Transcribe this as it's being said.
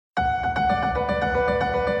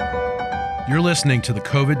You're listening to the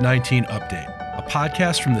COVID-19 Update, a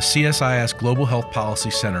podcast from the CSIS Global Health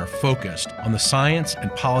Policy Center focused on the science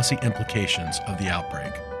and policy implications of the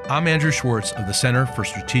outbreak. I'm Andrew Schwartz of the Center for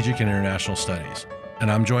Strategic and International Studies,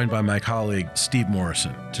 and I'm joined by my colleague Steve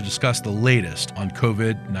Morrison to discuss the latest on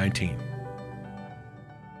COVID-19.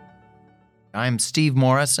 I'm Steve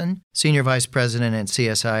Morrison, Senior Vice President at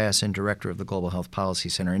CSIS and Director of the Global Health Policy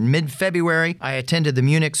Center. In mid-February, I attended the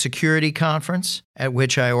Munich Security Conference, at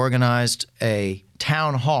which I organized a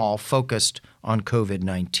town hall focused on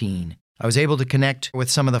COVID-19. I was able to connect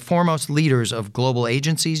with some of the foremost leaders of global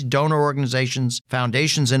agencies, donor organizations,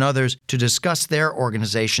 foundations, and others to discuss their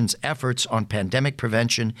organizations' efforts on pandemic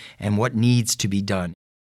prevention and what needs to be done.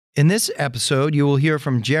 In this episode, you will hear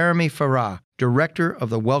from Jeremy Farrar, Director of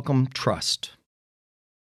the Wellcome Trust.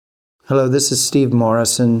 Hello, this is Steve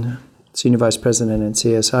Morrison, Senior Vice President at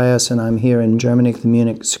CSIS, and I'm here in Germany at the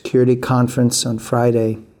Munich Security Conference on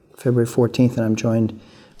Friday, February 14th, and I'm joined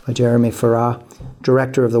by Jeremy Farrar,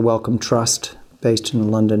 Director of the Wellcome Trust, based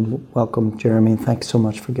in London. Welcome, Jeremy, and thanks so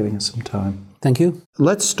much for giving us some time. Thank you.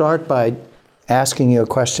 Let's start by asking you a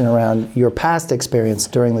question around your past experience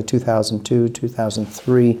during the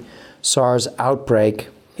 2002-2003 SARS outbreak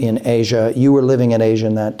in Asia. You were living in Asia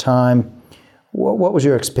in that time. What was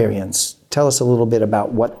your experience? Tell us a little bit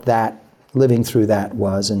about what that, living through that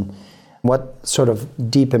was, and what sort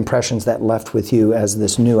of deep impressions that left with you as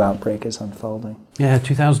this new outbreak is unfolding. Yeah,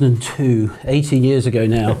 2002, 18 years ago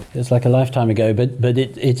now. It's like a lifetime ago, but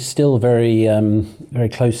it's still very very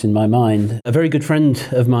close in my mind. A very good friend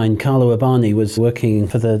of mine, Carlo Urbani, was working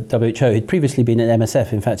for the WHO. He'd previously been at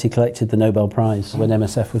MSF. In fact, he collected the Nobel Prize when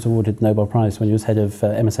MSF was awarded the Nobel Prize when he was head of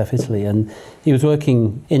MSF Italy. And he was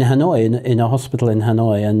working in Hanoi, in a hospital in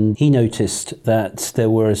Hanoi, and he noticed that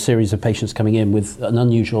there were a series of patients coming in with an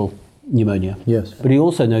unusual pneumonia. Yes. But he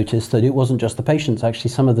also noticed that it wasn't just the patients, actually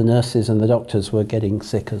some of the nurses and the doctors were getting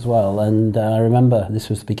sick as well. And I remember, this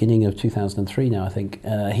was the beginning of 2003 now, I think,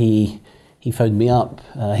 he phoned me up.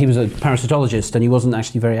 He was a parasitologist and he wasn't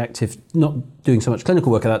actually very active, not doing so much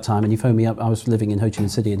clinical work at that time, and he phoned me up. I was living in Ho Chi Minh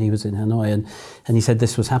City and he was in Hanoi, and he said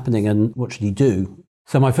this was happening and what should he do?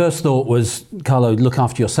 So my first thought was, Carlo, look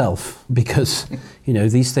after yourself, because, you know,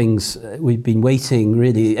 these things, we've been waiting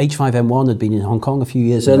really. H5N1 had been in Hong Kong a few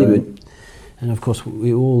years earlier, and of course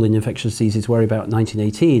we all in infectious diseases worry about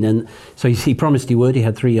 1918, and so he promised he would. He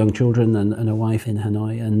had 3 young children and a wife in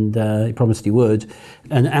Hanoi, and he promised he would.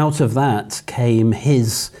 And out of that came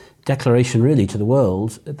his declaration really to the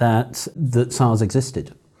world that SARS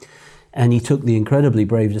existed. And he took the incredibly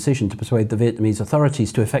brave decision to persuade the Vietnamese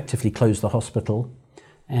authorities to effectively close the hospital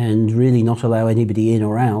and really not allow anybody in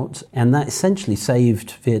or out. And that essentially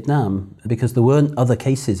saved Vietnam, because there weren't other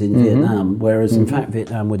cases in Vietnam, whereas in fact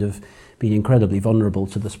Vietnam would have been incredibly vulnerable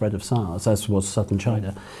to the spread of SARS, as was southern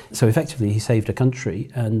China. So effectively he saved a country,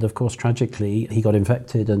 and of course tragically he got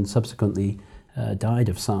infected and subsequently died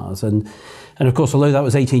of SARS. And of course, although that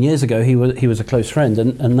was 18 years ago, he was a close friend,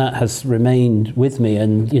 and that has remained with me.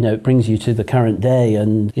 And, you know, it brings you to the current day.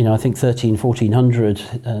 And, you know, I think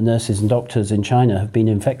 1,400 nurses and doctors in China have been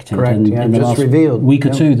infected. Correct, and in the just last revealed. week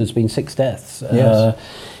or two, there's been 6 deaths. Yes.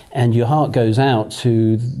 And your heart goes out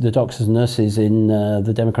to the doctors and nurses in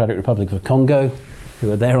the Democratic Republic of Congo, who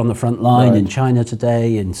are there on the front line, in China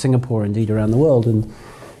today, in Singapore, indeed around the world. And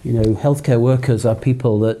you know, healthcare workers are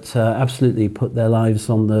people that absolutely put their lives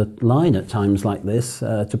on the line at times like this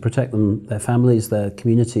to protect them, their families, their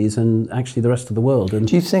communities, and actually the rest of the world. And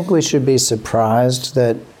do you think we should be surprised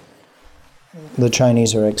that the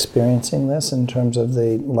Chinese are experiencing this in terms of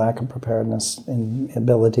the lack of preparedness and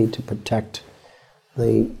ability to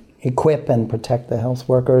equip and protect the health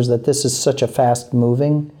workers, that this is such a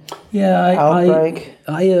fast-moving outbreak?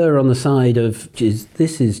 I err on the side of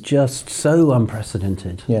this is just so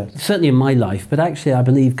unprecedented. Yes. Certainly in my life, but actually I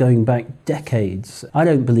believe going back decades, I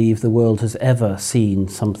don't believe the world has ever seen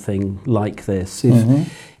something like this. You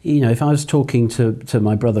know, if I was talking to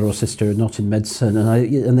my brother or sister not in medicine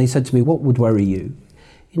and they said to me, what would worry you?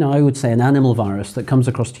 You know, I would say an animal virus that comes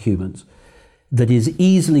across to humans, that is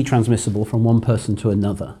easily transmissible from one person to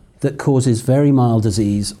another, that causes very mild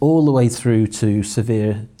disease all the way through to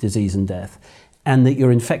severe disease and death, and that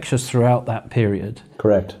you're infectious throughout that period.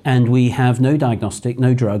 Correct. And we have no diagnostic,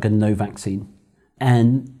 no drug, and no vaccine.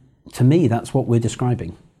 And to me, that's what we're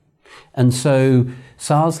describing. And so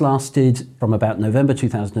SARS lasted from about November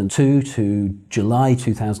 2002 to July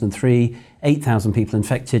 2003, 8,000 people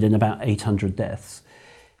infected and about 800 deaths.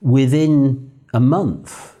 Within a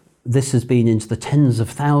month, this has been into the tens of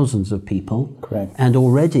thousands of people. Correct. And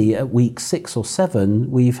already at week 6 or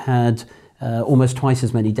 7, we've had almost twice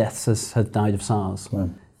as many deaths as have died of SARS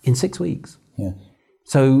in 6 weeks. Yes.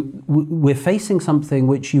 So we're facing something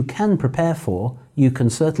which you can prepare for, you can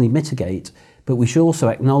certainly mitigate, but we should also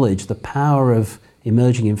acknowledge the power of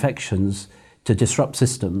emerging infections to disrupt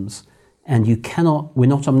systems. And we're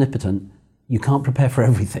not omnipotent. You can't prepare for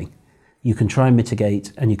everything. You can try and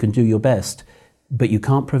mitigate and you can do your best, but you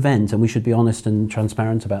can't prevent, and we should be honest and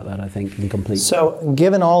transparent about that, I think, and complete. So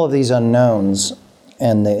given all of these unknowns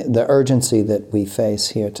and the urgency that we face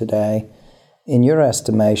here today, in your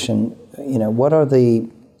estimation, what are the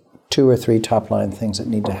 2 or 3 top-line things that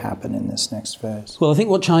need to happen in this next phase? Well, I think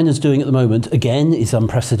what China's doing at the moment, again, is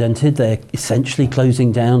unprecedented. They're essentially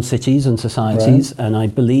closing down cities and societies, right. And I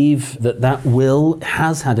believe that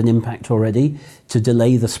has had an impact already to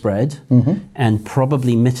delay the spread and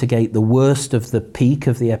probably mitigate the worst of the peak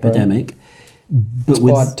of the epidemic. Right. It's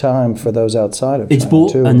bought time for those outside of China,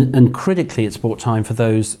 too. And critically, it's bought time for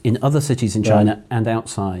those in other cities in China and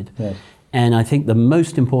outside. Yes. And I think the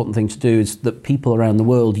most important thing to do is that people around the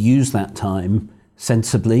world use that time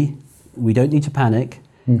sensibly. We don't need to panic.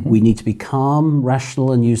 We need to be calm,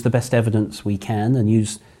 rational, and use the best evidence we can and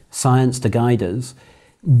use science to guide us.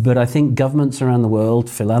 But I think governments around the world,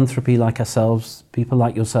 philanthropy like ourselves, people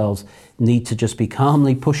like yourselves, need to just be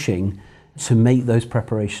calmly pushing to make those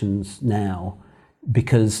preparations now.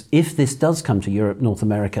 Because if this does come to Europe, North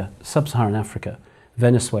America, Sub-Saharan Africa,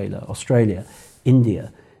 Venezuela, Australia,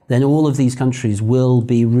 India, then all of these countries will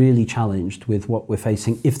be really challenged with what we're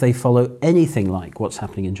facing if they follow anything like what's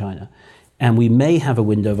happening in China. And we may have a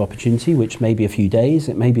window of opportunity, which may be a few days,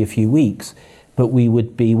 it may be a few weeks, but we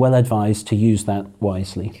would be well advised to use that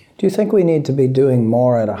wisely. Do you think we need to be doing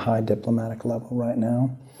more at a high diplomatic level right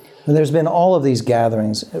now? And there's been all of these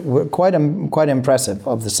gatherings, quite impressive,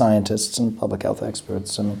 of the scientists and public health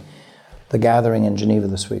experts. I mean, the gathering in Geneva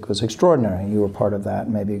this week was extraordinary. You were part of that.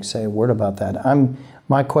 Maybe you could say a word about that.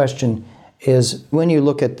 My question is, when you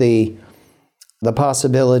look at the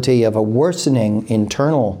possibility of a worsening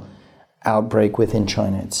internal outbreak within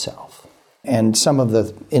China itself, and some of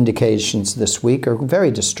the indications this week are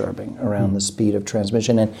very disturbing around the speed of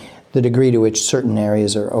transmission and the degree to which certain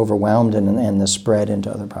areas are overwhelmed and the spread into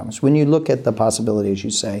other provinces. When you look at the possibility, as you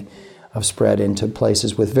say, of spread into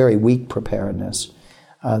places with very weak preparedness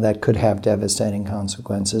that could have devastating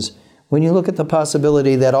consequences, when you look at the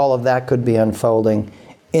possibility that all of that could be unfolding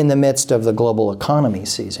in the midst of the global economy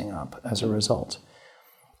seizing up as a result,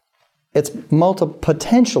 it's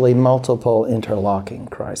potentially multiple interlocking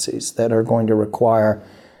crises that are going to require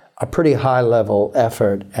a pretty high-level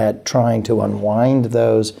effort at trying to unwind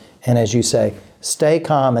those and, as you say, stay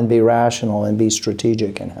calm and be rational and be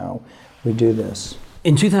strategic in how we do this.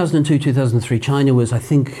 In 2002, 2003, China was, I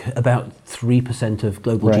think, about 3% of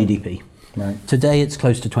global GDP. Right. Today, it's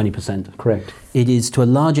close to 20%. Correct. It is, to a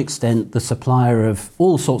large extent, the supplier of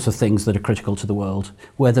all sorts of things that are critical to the world,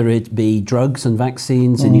 whether it be drugs and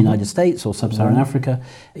vaccines in the United States or Sub-Saharan Africa,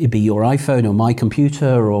 it be your iPhone or my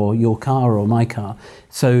computer or your car or my car.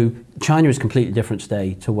 So China is completely different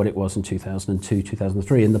today to what it was in 2002,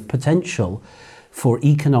 2003, and the potential for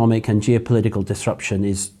economic and geopolitical disruption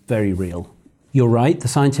is very real. You're right, the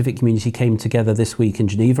scientific community came together this week in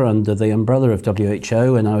Geneva under the umbrella of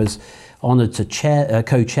WHO, and I was honoured to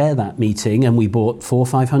co-chair that meeting, and we brought 400 or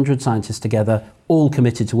 500 scientists together, all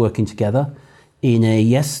committed to working together in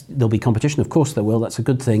yes, there'll be competition, of course there will, that's a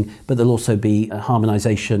good thing, but there'll also be a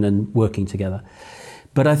harmonisation and working together.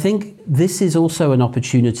 But I think this is also an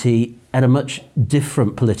opportunity at a much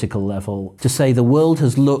different political level to say the world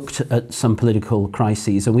has looked at some political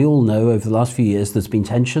crises, and we all know over the last few years there's been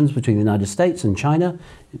tensions between the United States and China,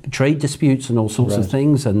 trade disputes and all sorts of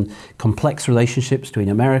things, and complex relationships between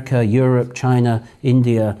America, Europe, China,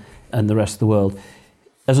 India, and the rest of the world.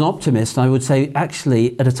 As an optimist, I would say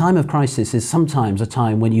actually at a time of crisis is sometimes a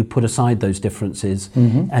time when you put aside those differences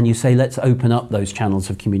and you say let's open up those channels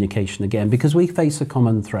of communication again, because we face a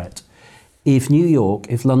common threat. If New York,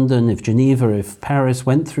 if London, if Geneva, if Paris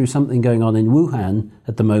went through something going on in Wuhan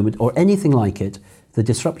at the moment or anything like it, the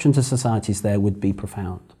disruption to societies there would be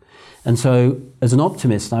profound. And so as an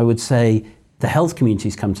optimist, I would say the health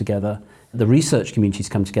communities come together, the research communities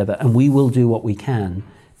come together, and we will do what we can,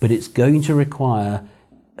 but it's going to require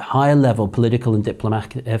higher level political and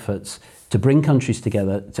diplomatic efforts to bring countries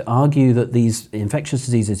together to argue that these infectious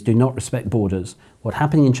diseases do not respect borders. What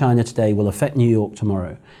happening in China today will affect New York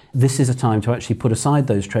tomorrow. This is a time to actually put aside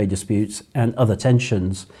those trade disputes and other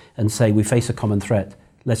tensions and say we face a common threat.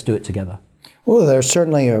 Let's do it together. Well, there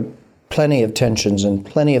certainly are plenty of tensions and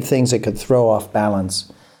plenty of things that could throw off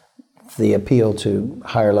balance the appeal to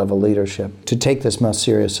higher level leadership to take this most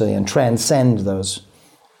seriously and transcend those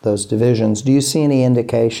divisions. Do you see any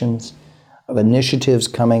indications of initiatives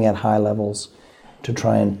coming at high levels to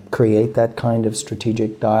try and create that kind of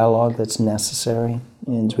strategic dialogue that's necessary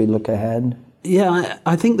as we look ahead? Yeah,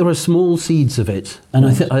 I think there are small seeds of it. And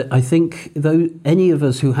I think though any of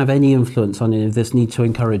us who have any influence on any of this need to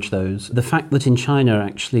encourage those. The fact that in China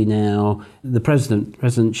actually now the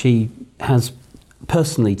President Xi has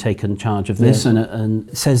personally taken charge of this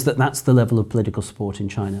and says that that's the level of political support in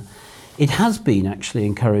China. It has been actually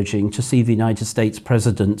encouraging to see the United States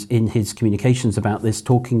President in his communications about this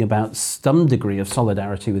talking about some degree of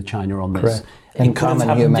solidarity with China on this. Correct. And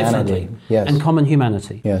common humanity. Yes. And common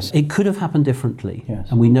humanity. Yes. It could have happened differently, yes.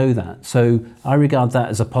 and we know that. So I regard that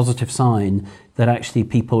as a positive sign that actually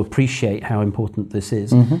people appreciate how important this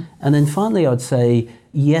is. Mm-hmm. And then finally, I'd say,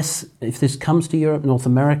 yes, if this comes to Europe, North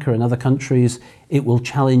America and other countries, it will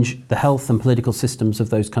challenge the health and political systems of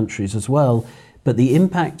those countries as well. But the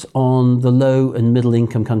impact on the low and middle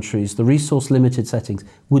income countries, the resource limited settings,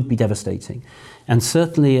 would be devastating. And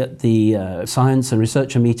certainly at the science and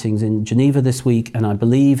researcher meetings in Geneva this week, and I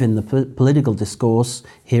believe in the political discourse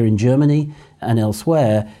here in Germany and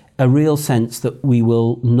elsewhere, a real sense that we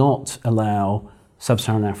will not allow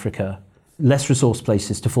sub-Saharan Africa, less resource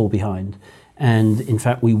places, to fall behind. And in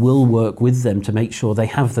fact, we will work with them to make sure they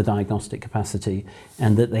have the diagnostic capacity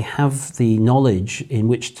and that they have the knowledge in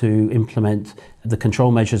which to implement the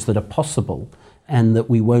control measures that are possible, and that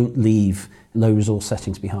we won't leave low resource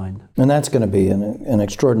settings behind. And that's going to be an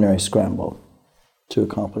extraordinary scramble to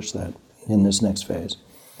accomplish that in this next phase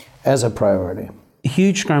as a priority. A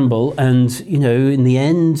huge scramble, and in the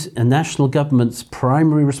end, a national government's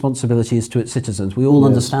primary responsibility is to its citizens. We all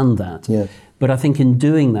understand that. Yes. But I think in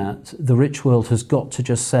doing that, the rich world has got to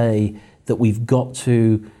just say that we've got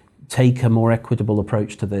to take a more equitable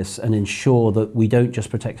approach to this and ensure that we don't just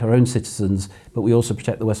protect our own citizens, but we also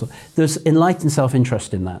protect the West. There's enlightened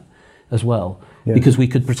self-interest in that as well. Yes. Because we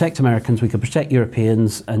could protect Americans, we could protect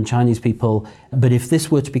Europeans and Chinese people, but if this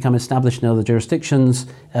were to become established in other jurisdictions,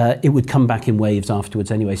 it would come back in waves afterwards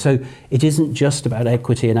anyway. So it isn't just about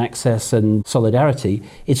equity and access and solidarity,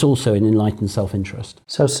 it's also an enlightened self-interest.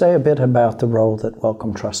 So say a bit about the role that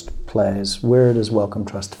Wellcome Trust plays. Where does Wellcome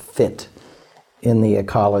Trust fit in the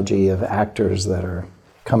ecology of actors that are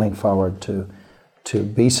coming forward to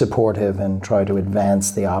be supportive and try to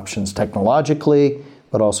advance the options technologically,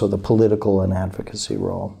 but also the political and advocacy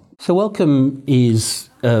role? So Wellcome is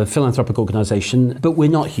a philanthropic organisation, but we're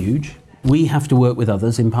not huge. We have to work with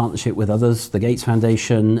others, in partnership with others, the Gates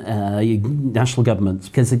Foundation, national governments,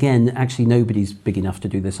 because again, actually nobody's big enough to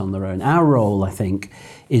do this on their own. Our role, I think,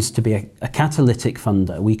 is to be a catalytic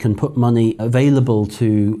funder. We can put money available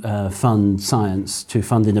to fund science, to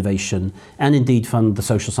fund innovation, and indeed fund the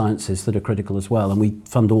social sciences that are critical as well. And we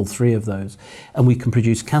fund all three of those. And we can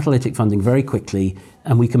produce catalytic funding very quickly,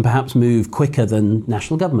 and we can perhaps move quicker than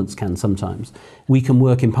national governments can sometimes. We can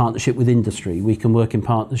work in partnership with industry. We can work in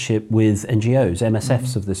partnership with NGOs,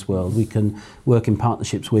 MSFs of this world. We can work in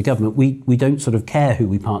partnerships with government. We don't sort of care who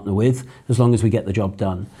we partner with as long as we get the job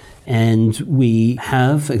done. And we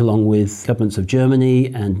have, along with governments of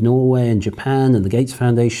Germany and Norway and Japan and the Gates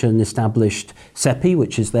Foundation, established CEPI,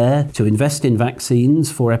 which is there to invest in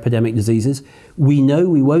vaccines for epidemic diseases. We know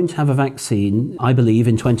we won't have a vaccine, I believe,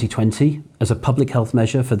 in 2020 as a public health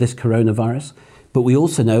measure for this coronavirus, but we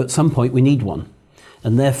also know at some point we need one.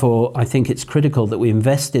 And therefore, I think it's critical that we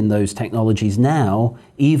invest in those technologies now,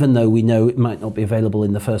 even though we know it might not be available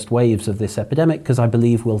in the first waves of this epidemic, because I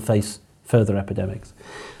believe we'll face further epidemics.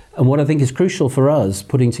 And what I think is crucial for us,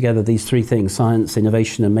 putting together these three things, science,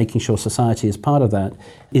 innovation, and making sure society is part of that,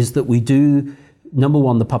 is that we do, number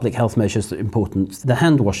one, the public health measures that are important, the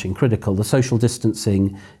hand washing, critical, the social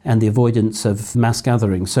distancing, and the avoidance of mass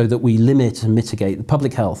gatherings, so that we limit and mitigate the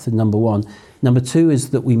public health, number one. Number two is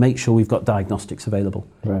that we make sure we've got diagnostics available.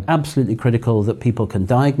 Right. Absolutely critical that people can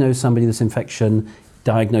diagnose somebody with this infection,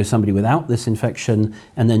 diagnose somebody without this infection,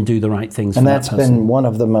 and then do the right things for that person. And that's been one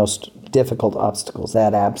of the most difficult obstacles,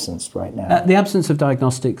 that absence right now. The absence of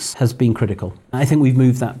diagnostics has been critical. I think we've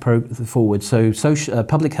moved that forward. So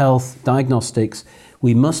public health, diagnostics,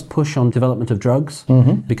 we must push on development of drugs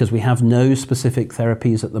because we have no specific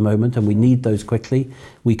therapies at the moment and we need those quickly.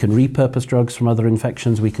 We can repurpose drugs from other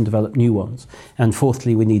infections, we can develop new ones. And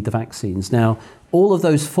fourthly, we need the vaccines. Now, all of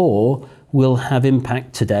those four will have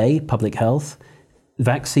impact today, public health.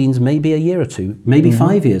 Vaccines may be a year or two, maybe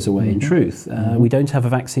 5 years away in truth. We don't have a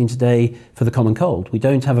vaccine today for the common cold. We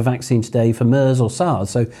don't have a vaccine today for MERS or SARS.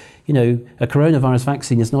 So, a coronavirus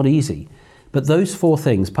vaccine is not easy. But those four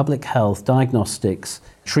things, public health, diagnostics,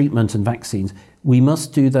 treatment and vaccines, we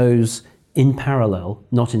must do those in parallel,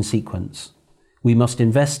 not in sequence. We must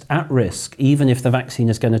invest at risk, even if the vaccine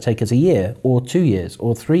is going to take us a year or 2 years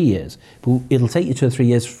or 3 years. But it'll take you 2 or 3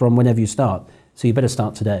 years from whenever you start. So you better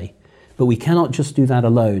start today. But we cannot just do that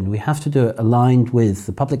alone. We have to do it aligned with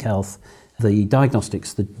the public health, the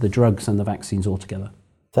diagnostics, the drugs and the vaccines all together.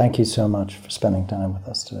 Thank you so much for spending time with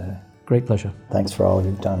us today. Great pleasure. Thanks for all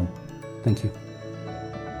you've done. Thank you.